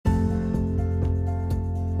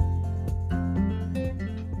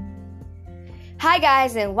Hi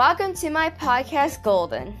guys, and welcome to my podcast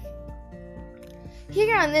Golden.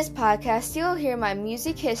 Here on this podcast, you'll hear my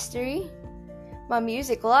music history, my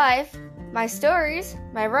music life, my stories,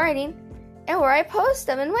 my writing, and where I post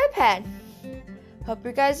them in Wattpad. Hope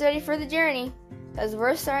you guys are ready for the journey, because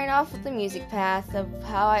we're starting off with the music path of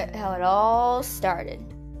how it all started.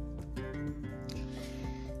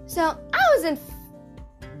 So, I was in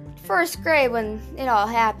first grade when it all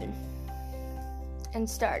happened and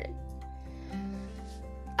started.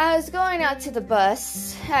 I was going out to the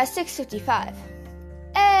bus at 6:55,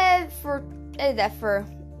 and I did that for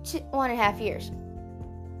 1.5 years.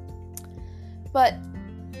 But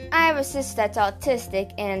I have a sister that's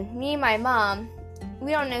autistic, and me and my mom,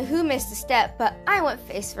 we don't know who missed a step, but I went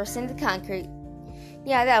face first into concrete.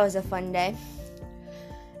 Yeah, that was a fun day.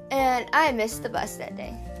 And I missed the bus that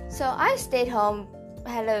day. So I stayed home,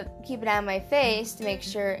 had to keep an eye on my face to make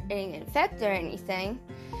sure it didn't get infected or anything.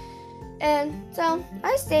 And so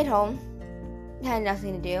I stayed home, had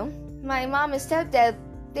nothing to do. My mom and stepdad,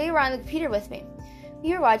 they were on the computer with me.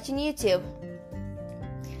 We were watching YouTube.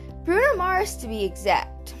 Bruno Mars, to be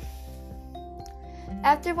exact.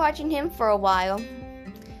 After watching him for a while,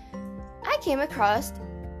 I came across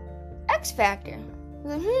X Factor. I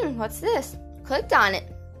was like, what's this? Clicked on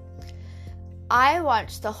it. I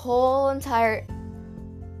watched the whole entire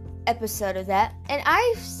episode of that, and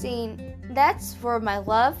that's where my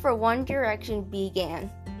love for One Direction began.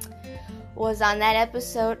 Was on that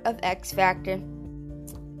episode of X Factor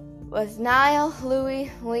with Niall, Louis,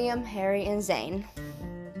 Liam, Harry, and Zayn.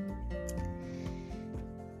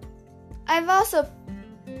 It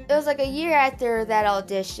was like a year after that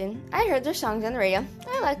audition, I heard their songs on the radio.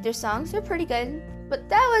 I liked their songs, they're pretty good. But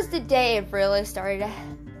that was the day it really started to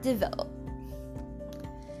develop.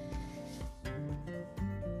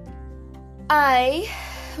 I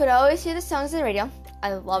would always hear the songs on the radio.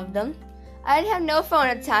 I loved them. I didn't have no phone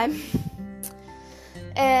at the time.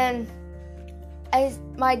 And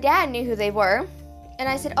my dad knew who they were. And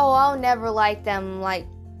I said, I'll never like them, like,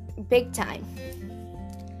 big time.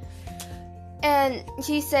 And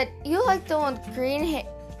she said, you like the one with green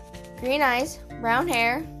eyes, brown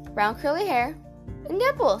hair, brown curly hair, and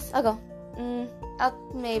nipples. I go,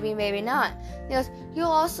 maybe not. He goes, you'll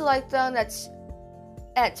also like the one that's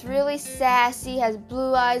really sassy, has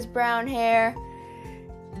blue eyes, brown hair,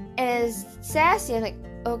 and is sassy. I'm like,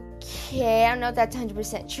 okay, I don't know if that's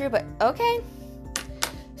 100% true, but okay.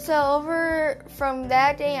 So from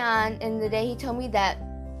that day on, and the day he told me that,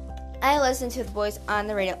 I listened to the boys on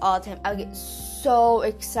the radio all the time. I would get so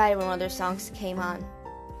excited when one of their songs came on.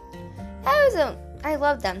 I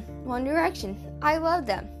loved them. One Direction, I loved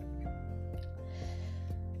them.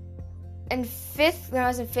 When I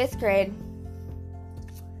was in 5th grade,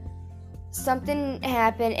 something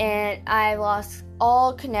happened and I lost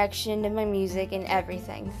all connection to my music and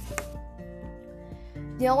everything.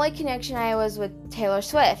 The only connection I was with Taylor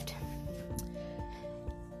Swift.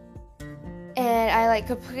 And I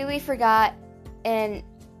completely forgot, and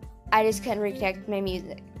I just couldn't reconnect my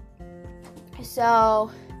music. So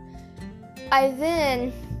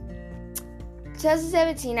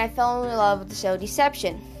 2017, I fell in love with the show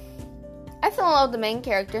Deception. I fell in love with the main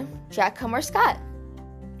character, Jack Comer Scott,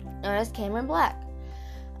 known as Cameron Black.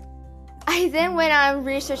 I then went on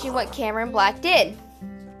researching what Cameron Black did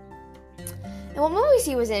and what movies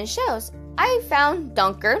he was in, shows. I found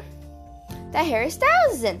Dunker, that Harry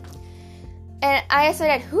Styles is in. And I asked my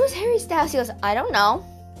dad, who's Harry Styles? He goes, I don't know.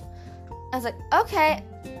 I was like, okay.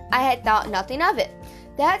 I had thought nothing of it.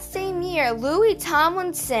 That same year, Louis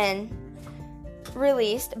Tomlinson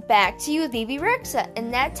released Back to You with Bebe Rexha.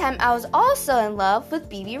 And that time, I was also in love with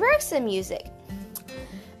Bebe Rexha music.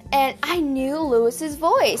 And I knew Louis's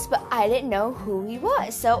voice, but I didn't know who he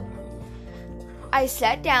was. So I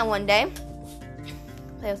sat down one day.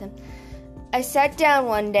 Play with him. I sat down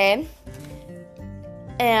one day,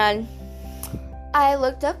 and I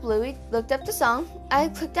looked up the song. I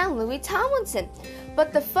clicked on Louis Tomlinson.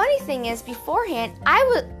 But the funny thing is, beforehand, I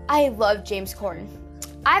love James Corden.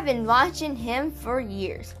 I've been watching him for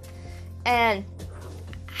years. And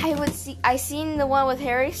I seen the one with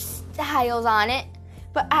Harry Styles on it,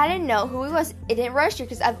 but I didn't know who he was. It didn't register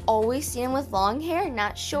because I've always seen him with long hair,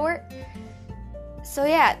 not short. So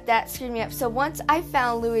yeah, that screwed me up. So once I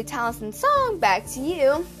found Louis Tomlinson's song, Back to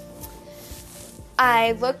You,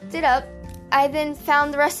 I looked it up. I then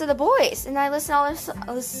found the rest of the boys, and I started listening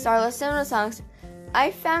to the songs.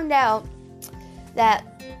 I found out that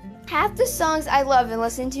half the songs I love and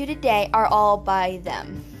listen to today are all by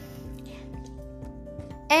them.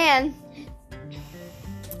 And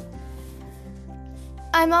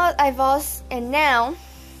now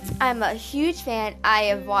I'm a huge fan. I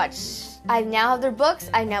have watched I now have their books.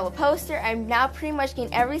 I now have a poster. I'm now pretty much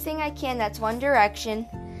getting everything I can that's One Direction.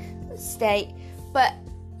 Stay. But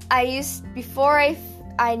I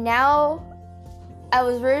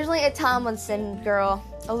was originally a Tomlinson girl,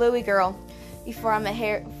 a Louis girl, before I'm a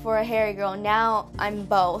Harry girl. Now I'm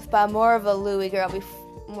both, but I'm more of a Louis girl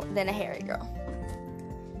than a Harry girl.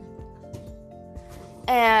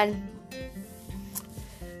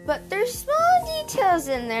 But there's small details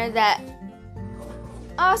in there that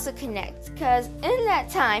also connect, because in that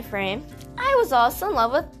time frame, I was also in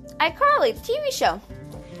love with iCarly, the TV show.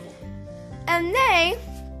 And they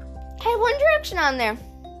had One Direction on there.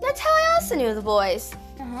 That's how I also knew the boys.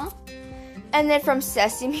 And then from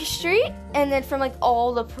Sesame Street, and then from like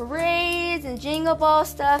all the parades and Jingle Ball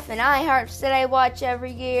stuff and iHeart that I watch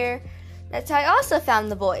every year. That's how I also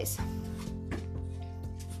found the boys.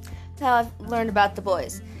 That's how I learned about the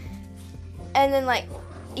boys. And then like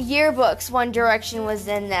yearbooks, One Direction was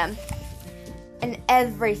in them. And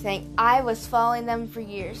everything. I was following them for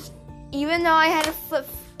years. Even though I had a flip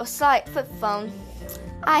phone,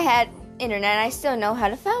 I had internet. I still know how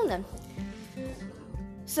to find them.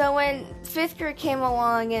 So when 5th grade came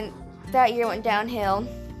along and that year went downhill,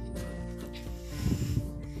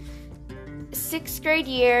 6th grade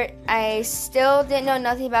year, I still didn't know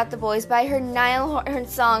nothing about the boys, but I heard Niall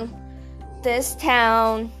Horan's song, This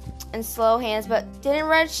Town, and Slow Hands, but didn't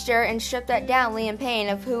register and strip that down, Liam Payne,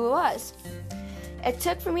 of who it was. It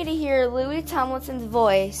took for me to hear Louis Tomlinson's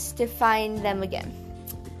voice to find them again.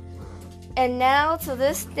 And now, to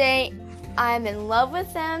this day, I'm in love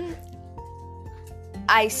with them.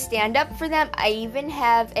 I stand up for them. I even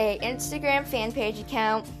have an Instagram fan page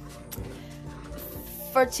account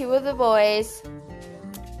for 2 of the boys.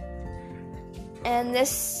 And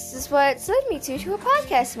this is what led me to a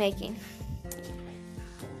podcast making.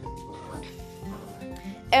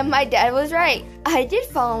 And my dad was right. I did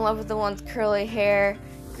fall in love with the ones with curly hair,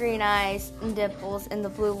 green eyes, and dimples, and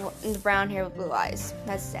the brown hair with blue eyes.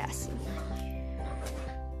 That's sassy.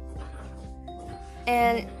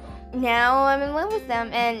 And now I'm in love with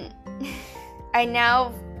them, and I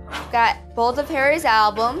now got both of Harry's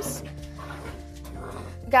albums,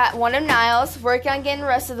 got one of Niall's, working on getting the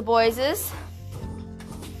rest of the boys'.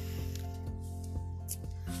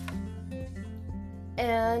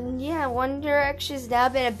 And yeah, One Direction's now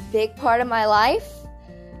been a big part of my life.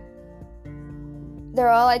 They're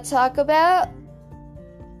all I talk about.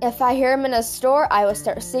 If I hear them in a store, I will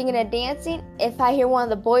start singing and dancing. If I hear one of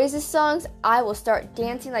the boys' songs, I will start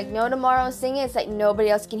dancing like no tomorrow and singing. It's like nobody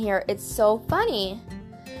else can hear it. It's so funny.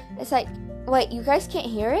 It's like, wait, you guys can't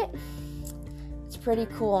hear it? It's pretty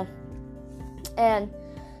cool. And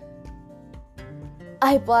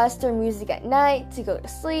I blast their music at night to go to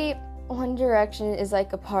sleep. One Direction is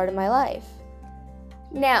like a part of my life.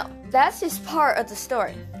 Now, that's just part of the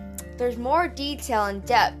story. There's more detail and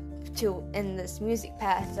depth in this music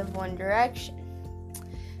path of One Direction.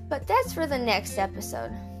 But that's for the next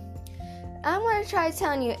episode. I'm going to try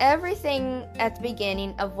telling you everything at the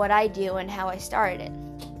beginning of what I do and how I started it.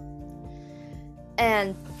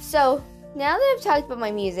 And so, now that I've talked about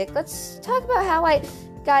my music, let's talk about how I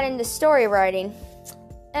got into story writing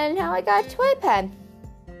and how I got to iPad.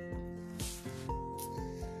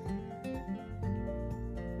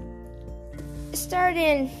 Started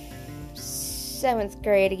in 7th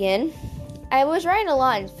grade again. I was writing a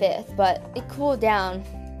lot in 5th, but it cooled down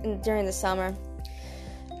during the summer.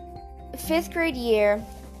 7th grade year,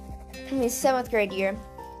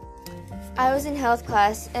 I was in health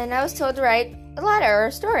class, and I was told to write a letter or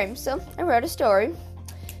a story. So I wrote a story,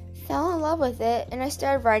 fell in love with it, and I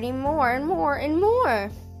started writing more and more and more.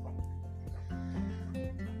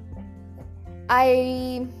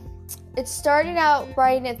 It started out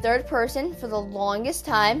writing in 3rd person for the longest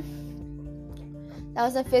time. That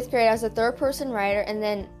was in 5th grade. I was a 3rd person writer, and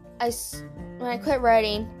then when I quit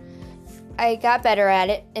writing, I got better at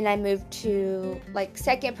it, and I moved to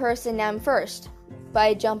 2nd person. Now I'm 1st, but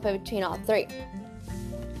I jump in between all 3.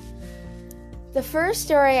 The first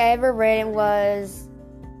story I ever written was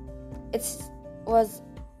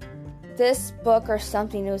This Book or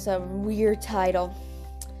Something. It was a weird title.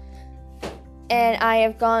 And I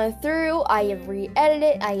have gone through, I have re-edited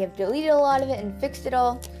it, I have deleted a lot of it and fixed it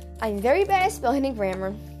all. I'm very bad at spelling and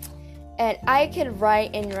grammar. And I could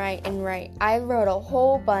write and write and write. I wrote a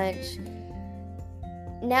whole bunch.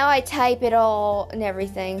 Now I type it all and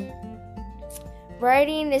everything.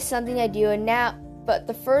 Writing is something I do but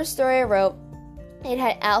the first story I wrote, it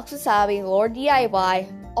had Alex Wasabi, Lord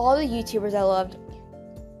DIY, all the YouTubers I loved,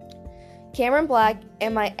 Cameron Black,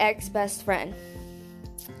 and my ex-best friend.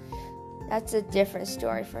 That's a different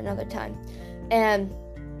story for another time. And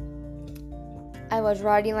I was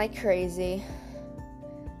writing like crazy.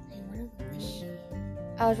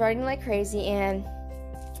 And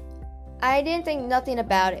I didn't think nothing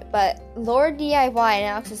about it, but Lord DIY and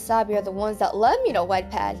Alex Wasabi are the ones that led me to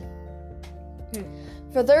Wattpad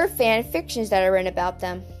for their fan fictions that are written about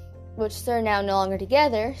them, which they're now no longer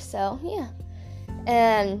together, so yeah.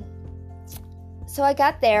 And so I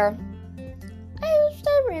got there, I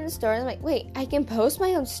started reading the story, and I'm like, wait, I can post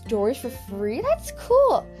my own stories for free? That's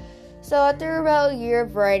cool. So after about a year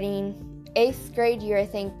of writing, 8th grade year, I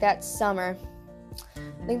think, that summer,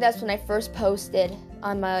 I think that's when I first posted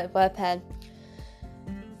on my Wattpad,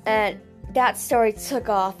 and that story took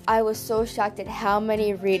off. I was so shocked at how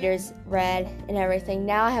many readers read and everything.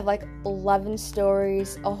 Now I have like 11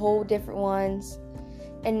 stories, a whole different ones,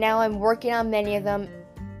 and now I'm working on many of them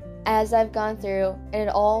as I've gone through, and it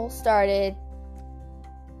all started,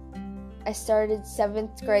 I started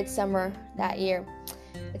 7th grade summer that year.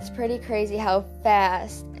 It's pretty crazy how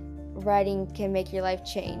fast writing can make your life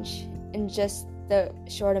change in just the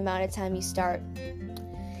short amount of time you start.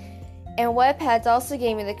 And Wattpad's also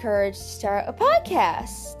gave me the courage to start a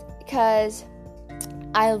podcast, because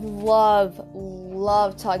I love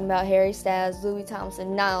talking about Harry Styles, Louis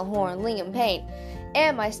Tomlinson, Niall Horan, Liam Payne,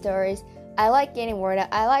 and my stories. I like getting word out.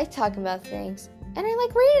 I like talking about things, and I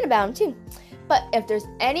like reading about them too. But if there's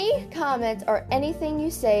any comments or anything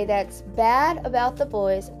you say that's bad about the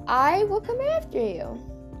boys, I will come after you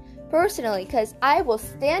personally, because I will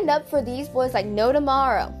stand up for these boys like no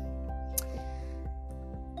tomorrow.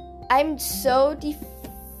 I'm so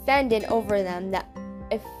defended over them that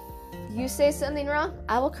if you say something wrong,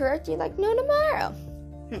 I will correct you like no tomorrow.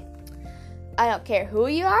 I don't care who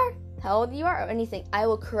you are, how old you are, or anything. I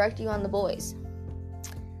will correct you on the boys.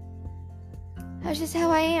 That's just how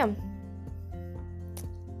I am.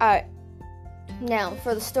 Alright, now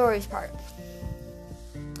for the stories part.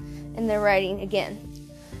 And the writing again.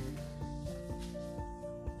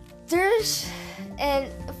 And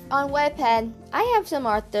on Wattpad, I have some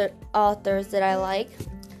authors that I like.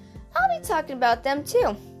 I'll be talking about them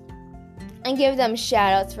too, and give them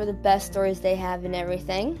shout-outs for the best stories they have and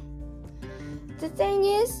everything. The thing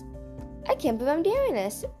is, I can't believe I'm doing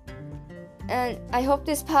this, and I hope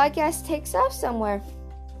this podcast takes off somewhere.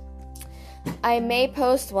 I may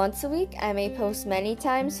post once a week, I may post many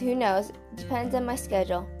times, who knows, it depends on my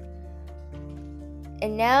schedule.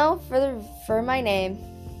 And now for my name.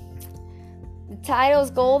 The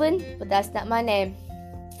title's golden, but that's not my name.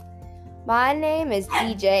 My name is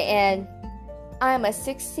DJ, and I'm a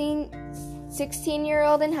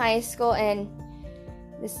 16-year-old in high school, and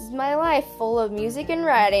this is my life full of music and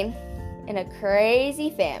writing and a crazy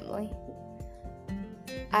family.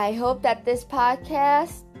 I hope that this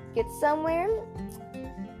podcast gets somewhere,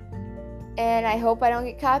 and I hope I don't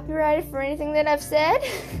get copyrighted for anything that I've said,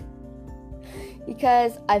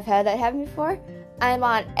 because I've had that happen before. I'm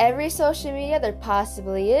on every social media there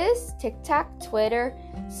possibly is: TikTok, Twitter,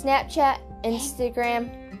 Snapchat, Instagram,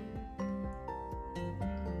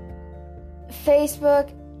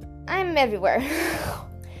 Facebook. I'm everywhere.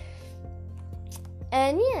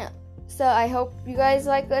 And yeah, so I hope you guys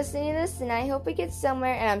like listening to this, and I hope it gets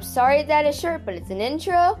somewhere. And I'm sorry that it's short, but it's an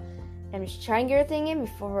intro. I'm just trying to get everything in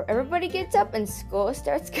before everybody gets up and school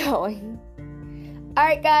starts going.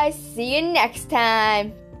 Alright guys, see you next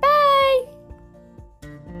time.